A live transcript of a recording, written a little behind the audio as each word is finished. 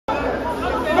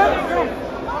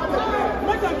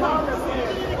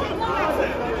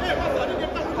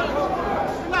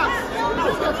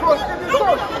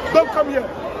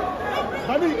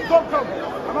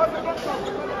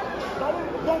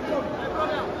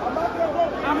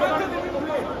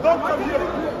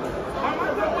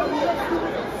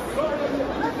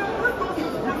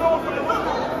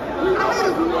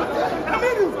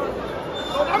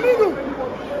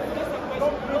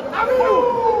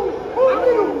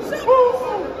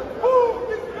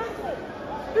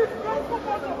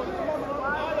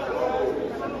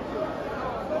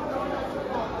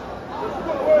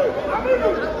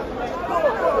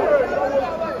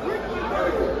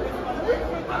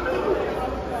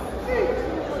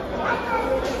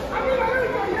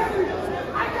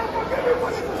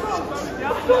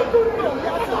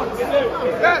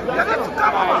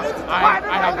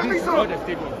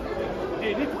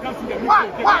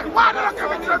Why they not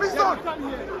coming to the mid zone?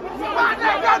 Why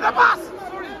they're in the bus?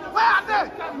 Where are they?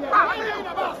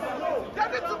 They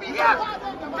need to be here.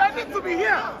 They need to be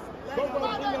here.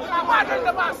 Why are they in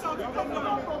the bus? They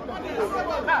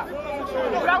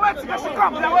are waiting. They should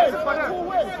come. They are waiting for them.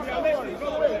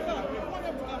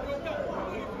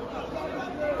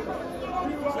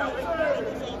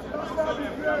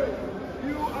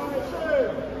 You are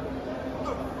ashamed.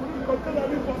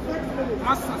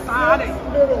 Massa Sare,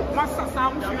 Massa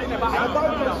Sam, when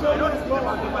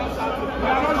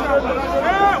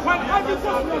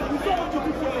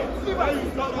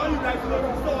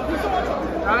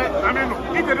I mean,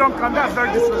 if they don't come, that's very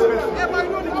disrespectful.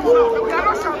 We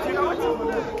cannot shout, you know what?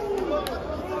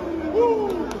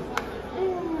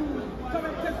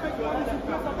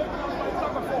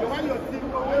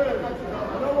 Move away.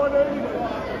 You don't want anybody.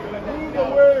 Move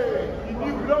away.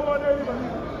 Move away. You don't want anybody.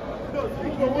 Move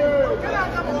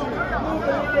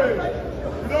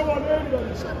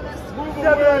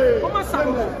away.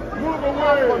 Move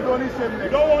away. You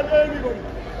don't want anybody.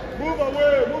 Move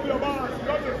away. Move your boss.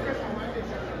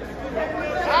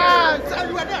 So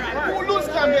you were there, right? Who lose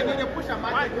time, they push a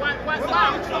man. Why?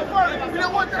 You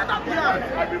don't want that up here.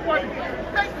 Everybody.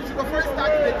 Next, you should go first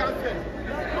start, they can't fail.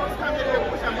 Lose time, they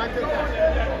push a man.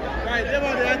 Right, they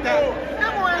want to enter. They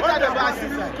want to enter the bus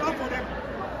inside.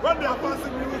 When they are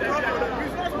passing, we will come for them.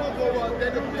 It's not going to go well,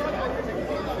 then they push a man.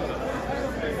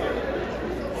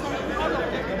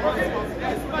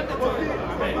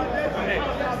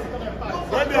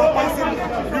 When they are passing,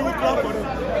 we will clap for them.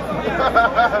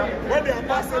 When they are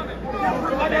passing, we will clap for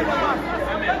them.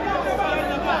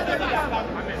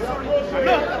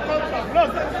 No.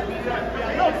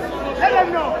 Let them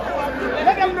know.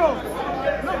 Let them know.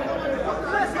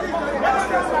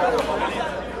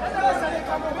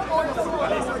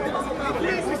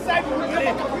 Please decide who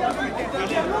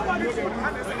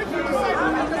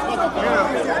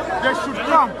they should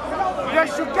come. They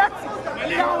should get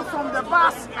down from the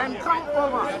bus and come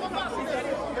over.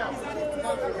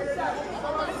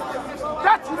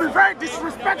 That will be very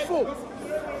disrespectful.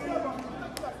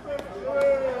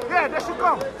 Yeah, they should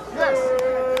come. Yes.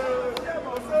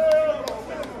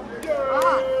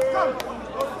 Come.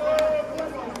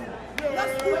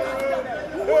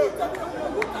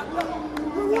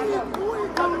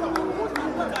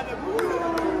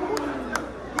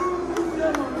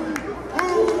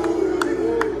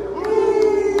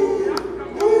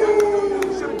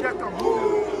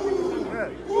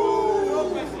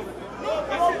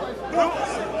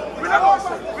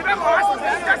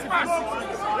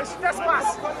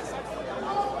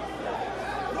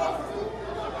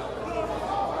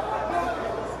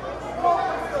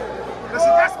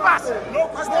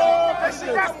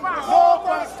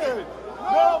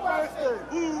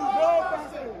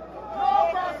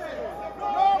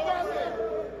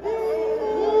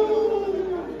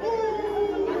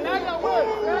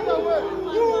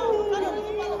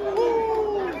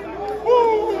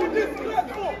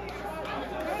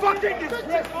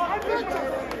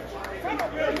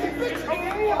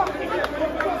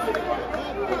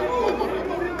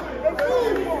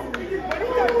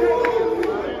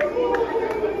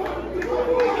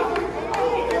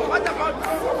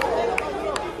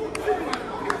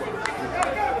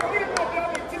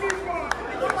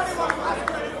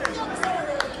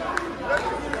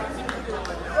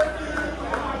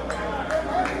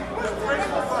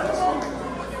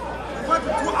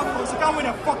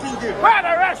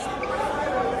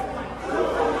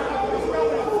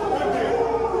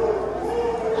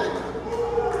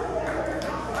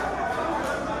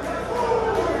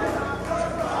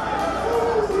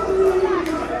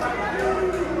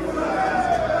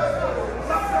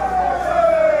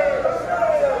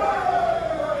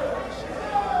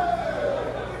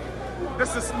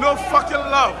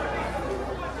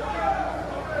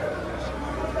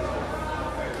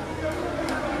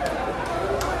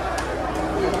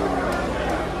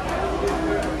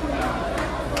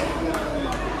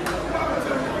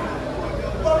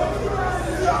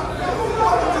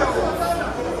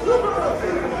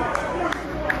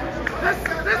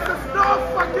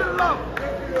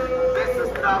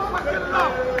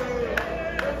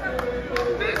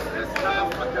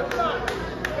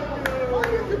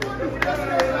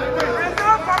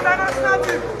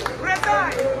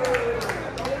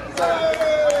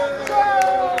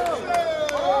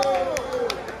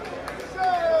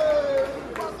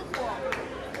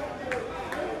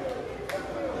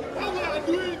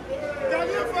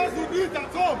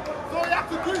 home. So you have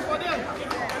to do it for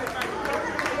them.